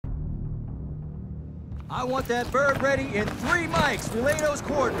I want that bird ready in 3 mics. Relay those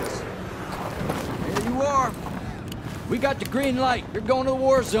coordinates. There you are. We got the green light. You're going to the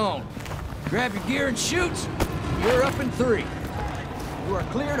war zone. Grab your gear and shoot. You're up in 3. You are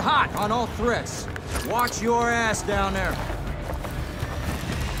cleared hot on all threats. Watch your ass down there.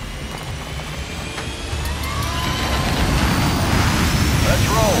 Let's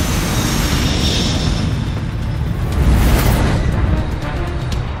roll.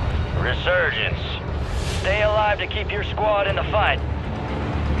 Resurgence. Stay alive to keep your squad in the fight.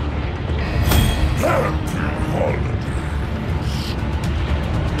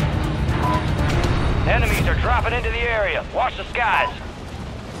 Enemies are dropping into the area. Watch the skies.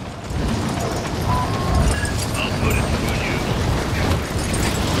 I'll put it through you.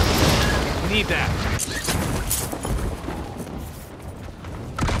 We need that.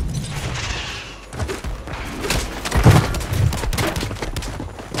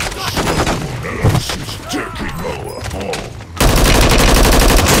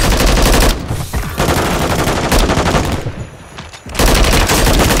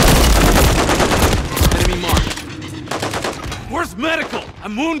 Where's medical?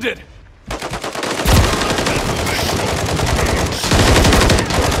 I'm wounded!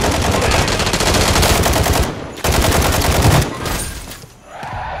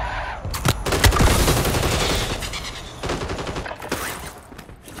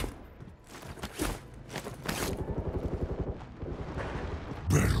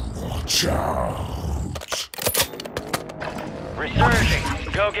 Watch out! Resurging.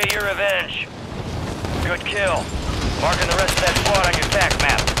 Go get your revenge. Good kill. Marking the rest of that squad on your tac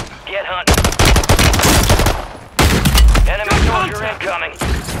map. Get hunting. Enemy soldier incoming.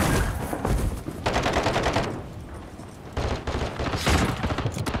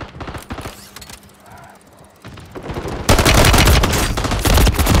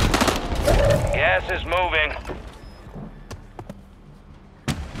 Gas is moving.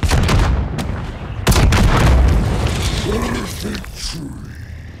 Victory!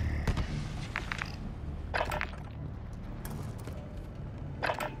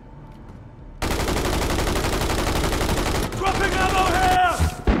 Dropping ammo here!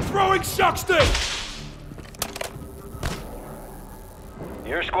 Throwing shock stick!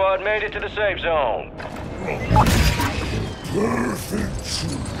 Your squad made it to the safe zone. Victory!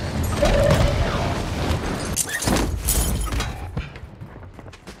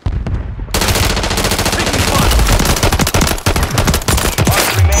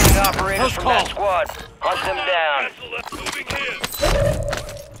 Operators from that squad. Hunt them down. Moving here.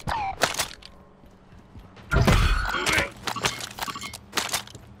 Moving.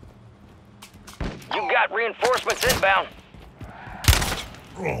 You got reinforcements inbound.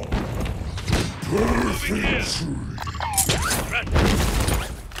 Moving here.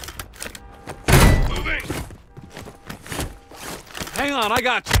 Moving. Hang on, I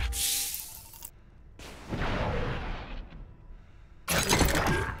got you.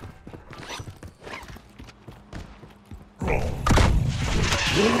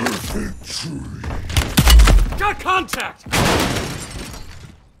 Victory! Got contact!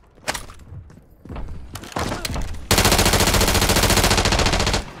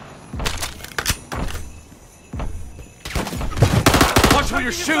 Watch where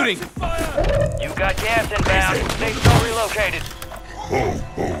you're shooting! You got gas inbound. Safe zone relocated. Ho,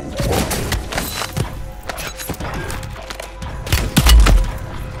 ho, ho!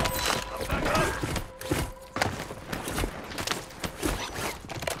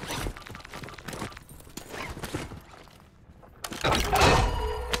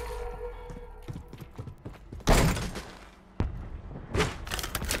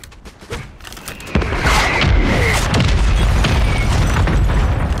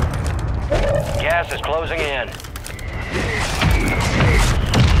 Gas is closing in.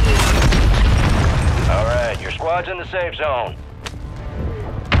 All right, your squad's in the safe zone.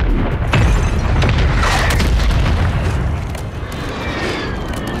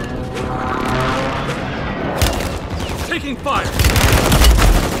 Taking fire!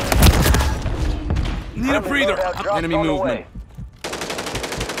 Need a breather! Enemy movement.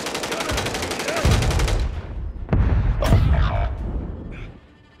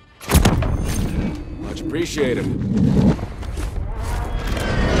 Much appreciated.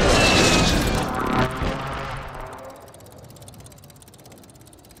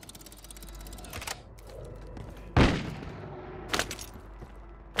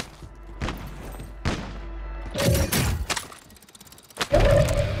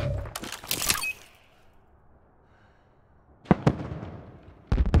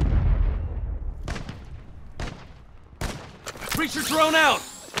 Breacher drone out!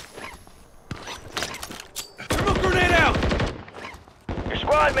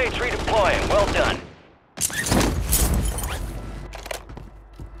 Squad mates redeploying. Well done.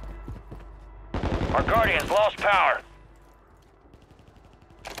 Our Guardians lost power.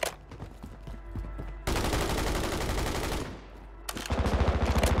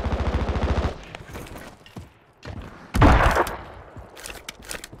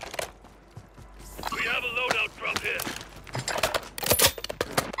 We have a loadout drop here.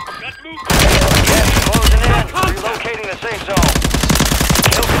 Got movement. Gas closing in. Relocating the safe zone.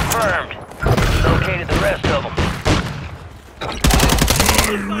 Kill confirmed. Located the rest of them.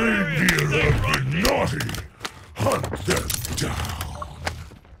 My reindeer have been naughty. Hunt them down.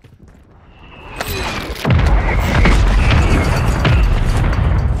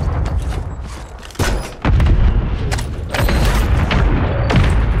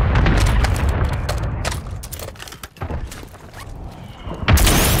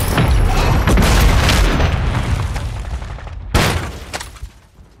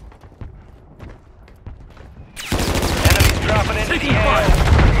 Enemies dropping into the AO.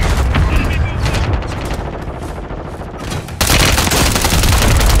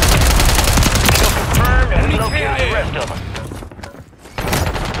 Kill confirmed and located the rest of them.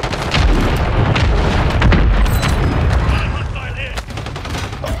 Hostile here.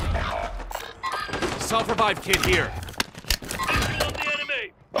 Self-revive kit here. Visual on the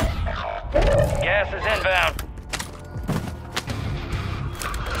enemy. Gas is inbound.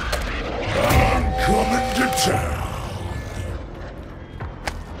 I'm coming to town.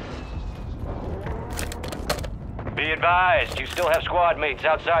 Be advised, you still have squad mates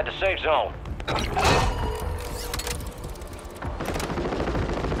outside the safe zone. Got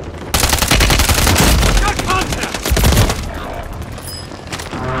contact!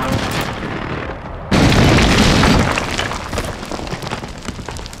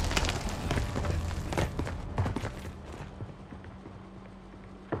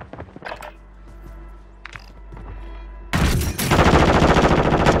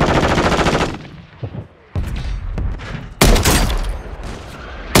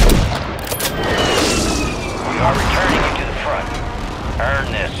 We are returning you to the front.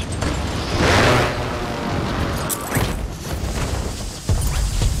 Earn this.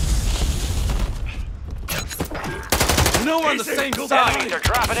 No, we're on the same Enemies side! are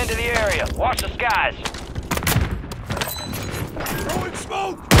dropping into the area. Watch the skies. Throwing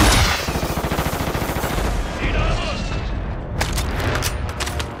smoke! Need armor.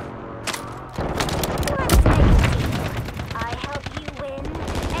 I help you win,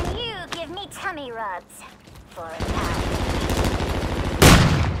 and you give me tummy rubs. For a pound.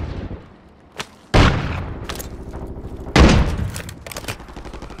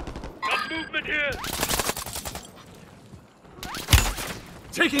 Got movement here.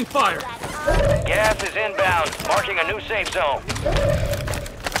 Taking fire! Gas is inbound, marking a new safe zone.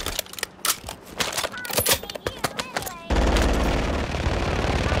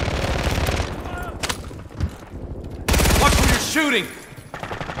 Watch where you're shooting!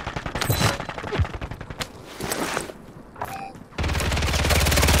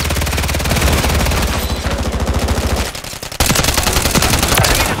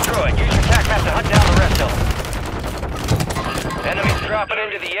 Enemy destroyed. Use your tac map to hunt down the rest of them. Enemies dropping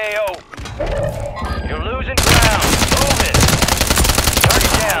into the AO. You're losing ground. Move it.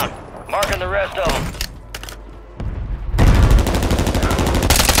 Target down. Marking the rest of them.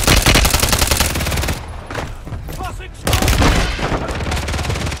 Tossing smoke!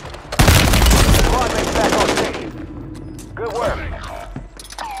 Squad mates back on station. Good work.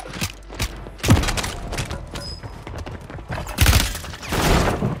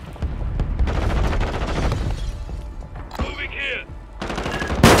 Moving here.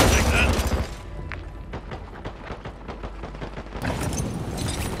 Take that.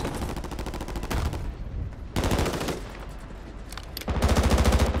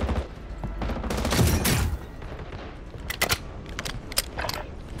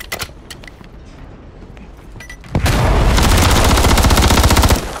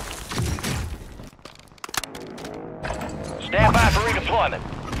 Stand by for redeployment.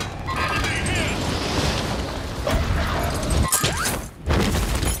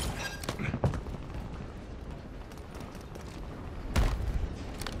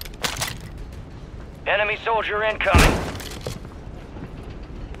 Enemy soldier incoming.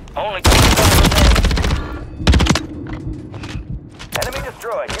 Only 2 Enemy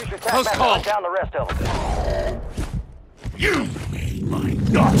destroyed. Use your tac Close map to call. hunt down the rest of them. You made my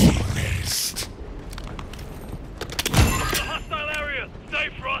naughty list. The hostile area. Stay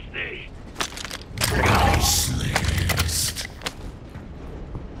frosty. Nice list.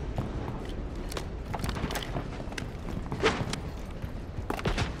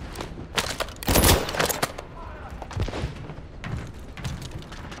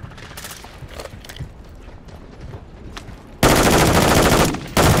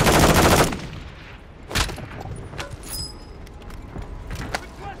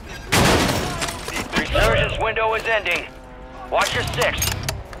 window is ending. Watch your six.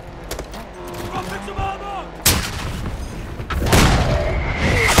 Dropping some armor!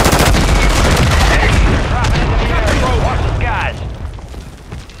 They're dropping into the area. Watch the skies.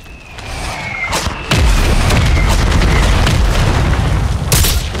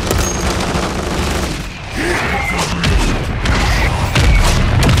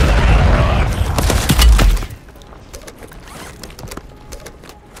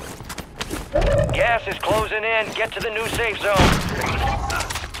 Gas is closing in. Get to the new safe zone.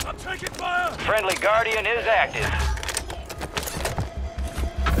 I'm taking fire! Friendly Guardian is active.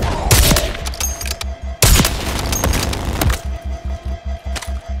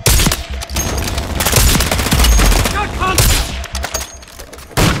 Got contact!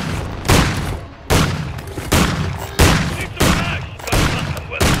 Need some cash. Got a custom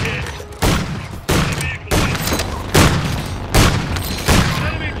weapon here. Vehicle here.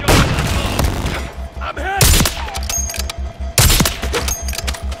 Enemy driving that car. I'm hit!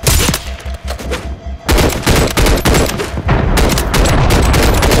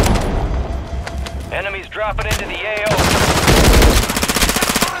 Enemies dropping into the AO.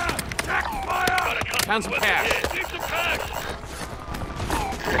 Fire! Tack fire! Got a custom Found some weapon cash. here. Need some cash.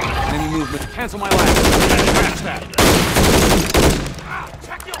 Enemy movement. Cancel my last. Scratch that.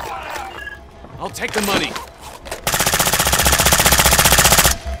 Check your fire! I'll take the money.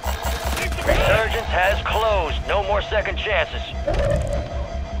 Resurgence has closed. No more second chances.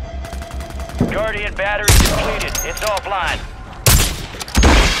 Guardian battery depleted. It's offline.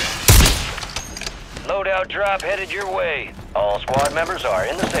 Loadout drop headed your way. All squad members are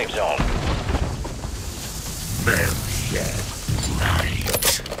in the safe zone.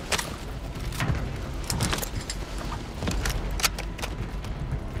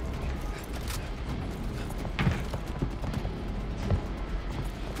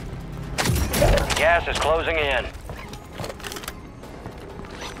 Gas is closing in.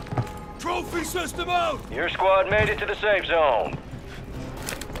 Trophy system out! Your squad made it to the safe zone.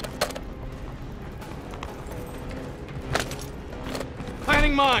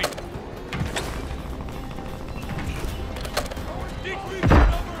 Planting mine. Decrease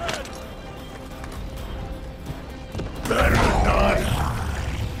overhead! Better not hide.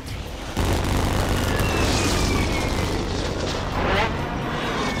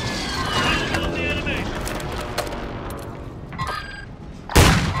 Kill the enemy.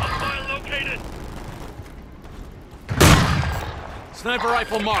 Hostile located. Sniper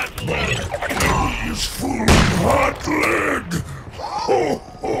rifle marked. He's full of hot leg. Ho,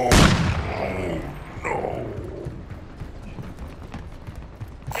 ho. Oh, no.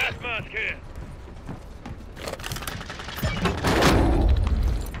 Gas mask here.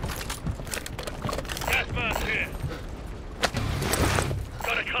 Gas mask here.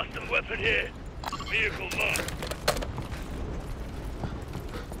 Got a custom weapon here. Vehicle marked.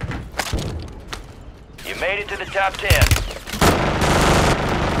 You made it to the top 10.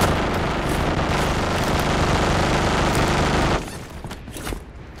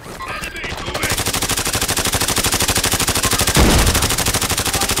 Enemy moving.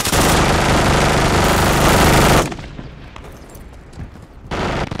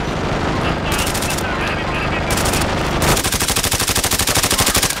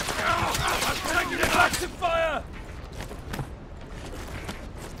 Taking active fire!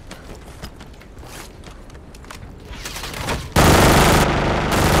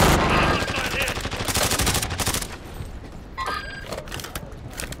 Hostile here.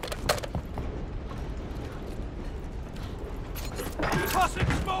 Tossing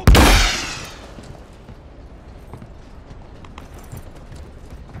smoke!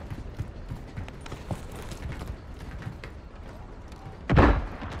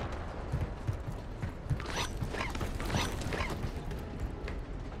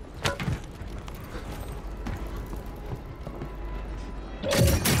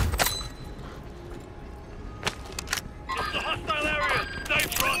 It's a hostile area. Stay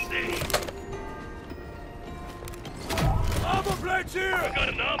frosty. Armor plates here! Got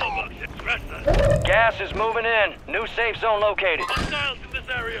an armor box at Dresser. Gas is moving in. New safe zone located. Hostiles in this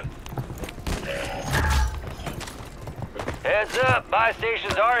area. Heads up, buy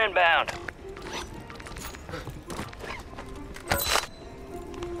stations are inbound.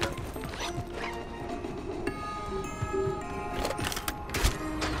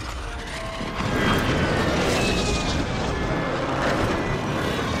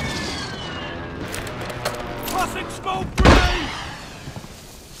 Tossing smoke grenade!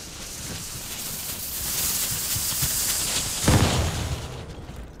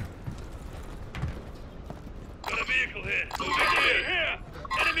 Got a vehicle here. Moving here.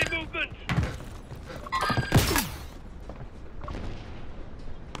 Enemy movement.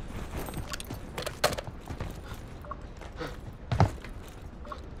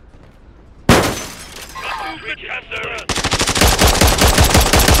 Switch hands around.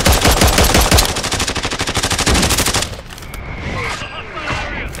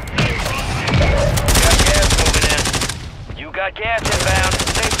 You got gas inbound.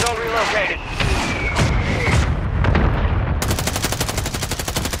 Safe zone relocated.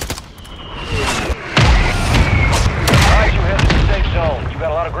 Alright, you headed to the safe zone. You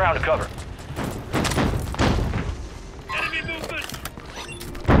got a lot of ground to cover. Enemy movement.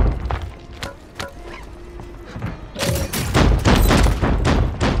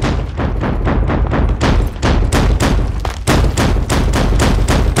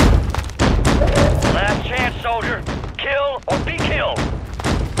 Last chance, soldier. Kill or be killed.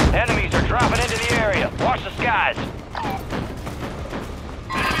 Enemies are dropping into the area. Watch the skies.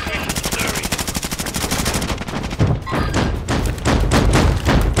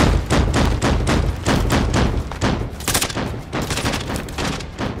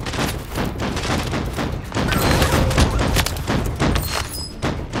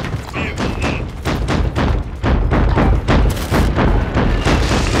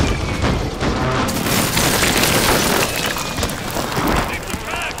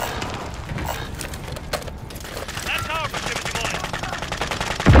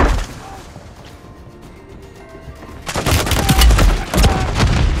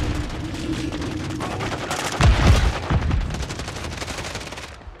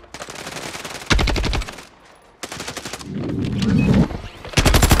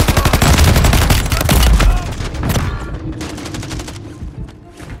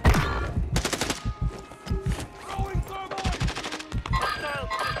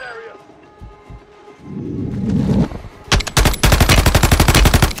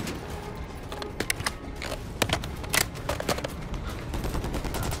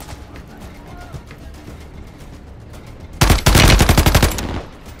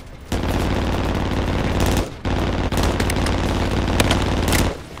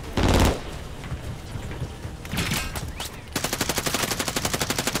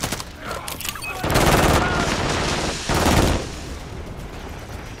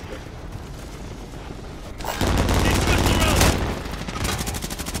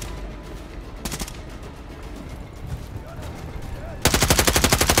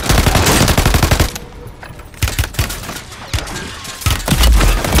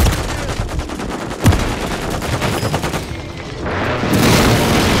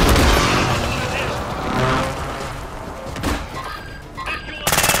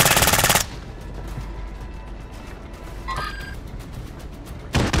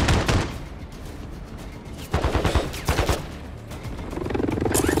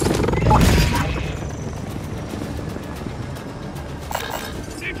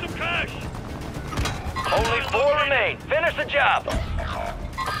 Only 4 remain. Finish the job.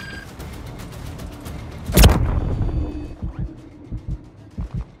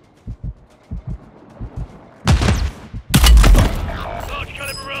 Large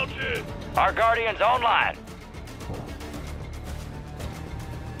caliber rounds here. Our Guardian's online.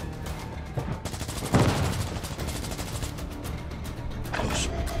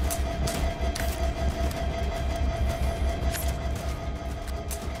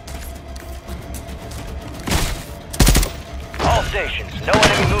 All stations, no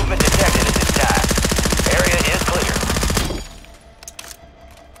enemy movement detected at this time. Area is clear.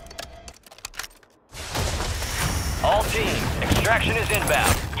 All teams, extraction is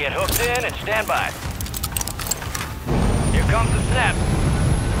inbound. Get hooked in and stand by. Here comes the snap.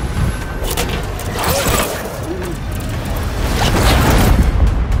 Good hook.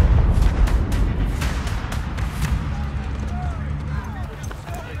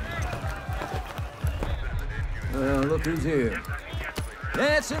 Well, look who's here.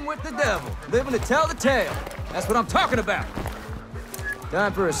 Dancing with the devil, living to tell the tale. That's what I'm talking about.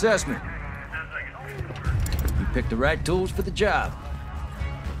 Time for assessment. You picked the right tools for the job.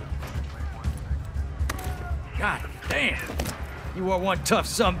 God damn! You are one tough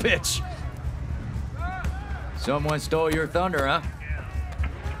sumbitch. Someone stole your thunder, huh?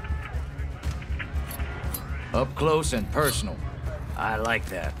 Up close and personal. I like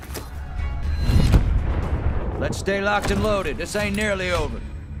that. Let's stay locked and loaded. This ain't nearly over.